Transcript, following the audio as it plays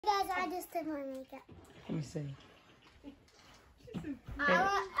Guys, I just did my makeup. Let me see.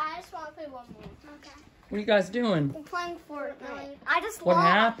 I just want to play one more. Okay. What are you guys doing? We're playing Fortnite. I just What lost.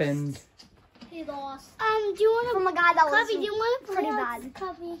 happened? He lost. Do you want to? From a guy that was Cubby, do you want to play pretty bad.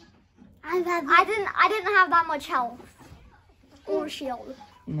 Cubby. I didn't have that much health or shield.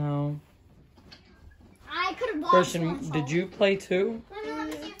 No. I could have lost. Christian, did you play too?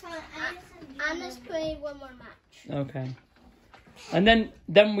 I'm just playing one more match. Okay. And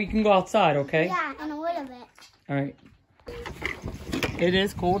then we can go outside, okay? Yeah, in a little bit. All right. It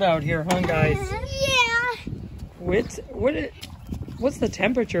is cold out here, huh, guys? Yeah. What's the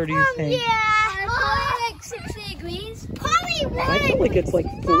temperature, do you think? Yeah. Probably like 60 degrees. Probably I feel like it's like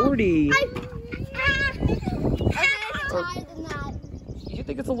 40. Higher than that. You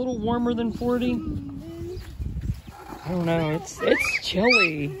think it's a little warmer than 40? I don't know. It's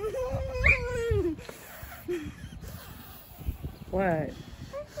chilly. What?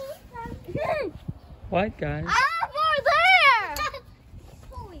 What, guys? Over there!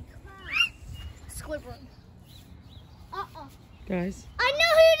 Holy crap. Squidward. Guys? I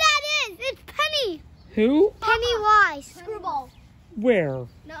know who that is. It's Penny. Who? Pennywise. Screwball. Where?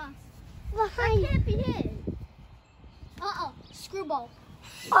 No. Behind. That can't be his. Screwball.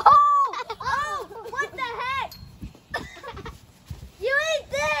 Oh! What the heck? You ate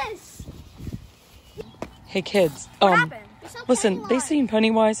this! Hey, kids. What happened? Listen, they seen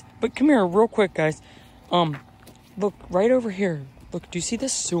Pennywise, but come here real quick, guys. Look right over here. Look, do you see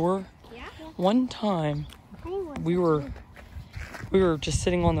this sewer? Yeah. One time, we were just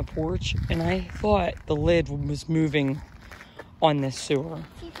sitting on the porch, and I thought the lid was moving on this sewer.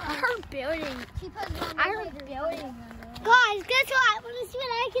 I heard building. I heard building. Guys, guess what? Want to see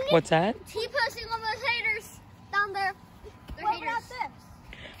what I can do? What's that? T-posting on those haters down there. They're haters. About this?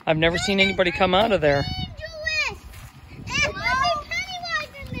 I've never seen anybody come out of there.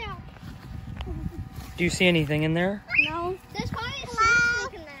 Do you see anything in there? No. There's probably a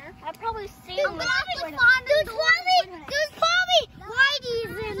snake in there. I've probably seen them. There's probably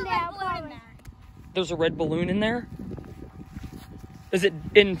whiteies in there. There's a red balloon in there? Is it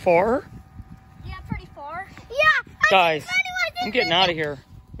in far? Yeah, pretty far. Yeah. Guys, I'm getting out of here.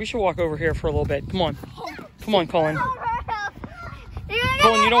 We should walk over here for a little bit. Come on. Come on, Cullen. Cullen,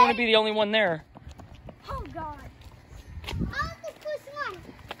 you don't want to be the only one there. Oh, God.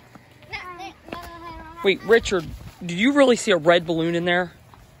 Wait, Richard, did you really see a red balloon in there?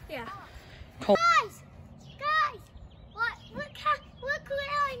 Yeah. Cullen. Guys, look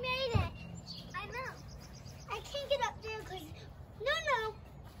where I made it. I know. I can't get up there because, no.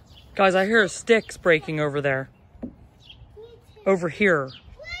 Guys, I hear sticks breaking over there. Over here.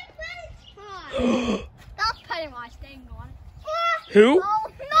 That's Pennywise thing on. Who? Oh,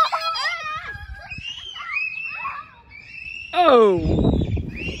 no! Oh!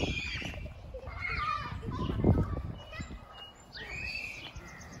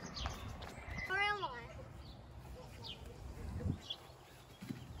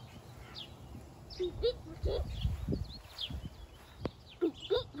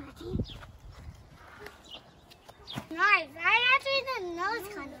 Nice. I actually didn't know it's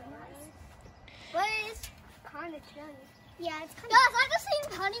kind of nice. But it's kind of chilly. Yeah, it's kind Guys, I just seen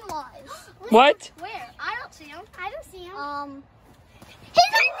Pennywise. What? Where? I don't see him. I don't see him.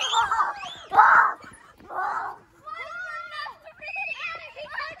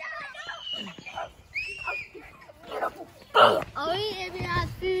 I'll eat if you have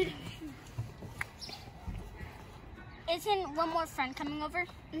food. Isn't one more friend coming over?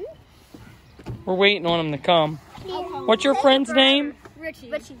 We're waiting on him to come. What's your friend's name?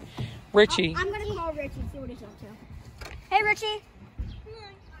 Ritchie. Richie. I'm gonna call Ritchie, see what he's up to. Hey, Ritchie.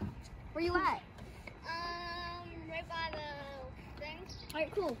 Where you at? Right by the thing. All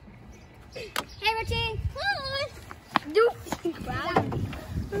right, cool. Hey, Ritchie. Hi. Dude.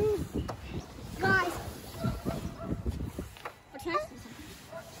 Guys. What's next?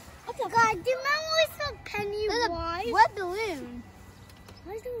 Guys, do you remember we saw Pennywise? Red balloon.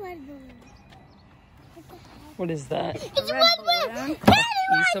 Where's the red balloon? What is that? It's a red balloon.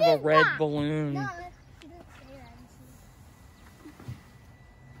 Piece of a red balloon. No,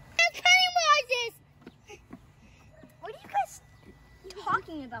 it's Pennywise's. What are you guys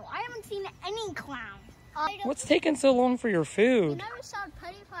talking about? I haven't seen any clown. What's taking so long for your We food? never saw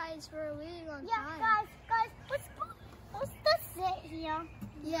Pennywise for a really long Yeah, time. guys, let's just sit here.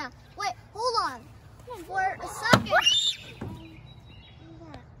 Yeah. Wait, hold on. For a second.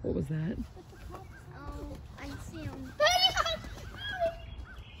 What was that? Oh, I see him.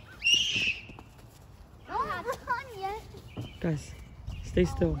 Oh, we're on yet. Guys, stay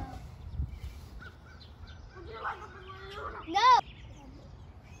still. No.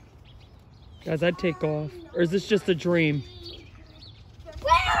 Guys, I'd take off. Or is this just a dream?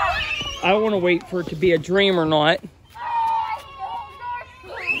 I want to wait for it to be a dream or not.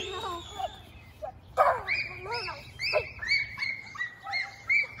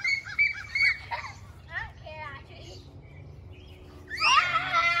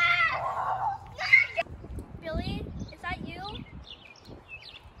 Billy, is that you?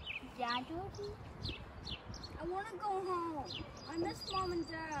 Yeah, Georgie? I want to go home. I miss Mom and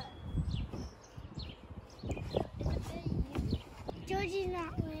Dad. Georgie's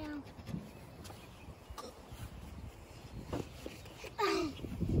not well.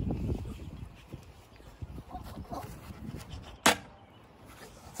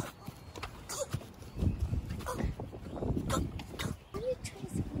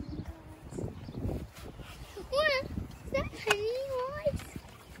 What? Is that Pennywise?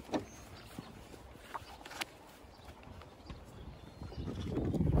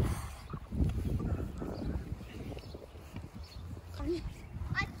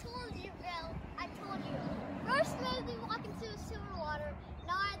 I told you, Bill. I told you. First smoothly walk into the sewer water.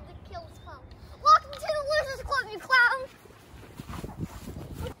 Now I had the kills come. Welcome to the Losers Club, you clown!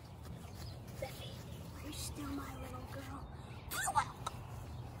 Are you still my little girl?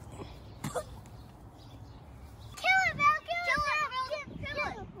 Kill it, Bill! Kill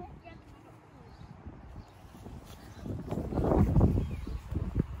it!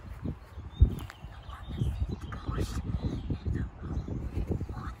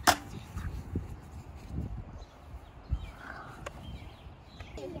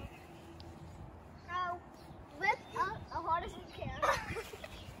 Now, lift up as hard as you can.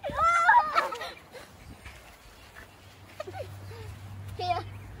 Here.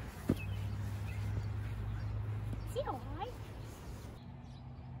 Is he alive?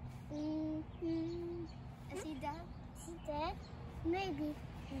 Is he dead? Is he dead? Maybe.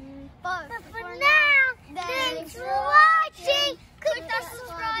 But for now, thanks for watching. Click that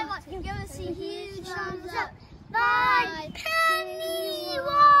subscribe button. Give us a huge thumbs up. Bye,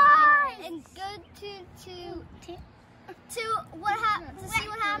 Pennywise. And good to see what happens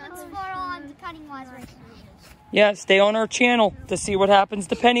for on the Pennywise Returns. Yeah, stay on our channel to see what happens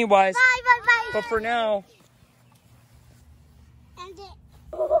to Pennywise. Bye, bye, bye. But for now... And it.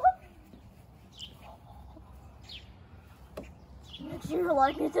 Make sure to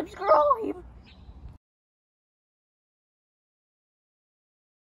like and subscribe.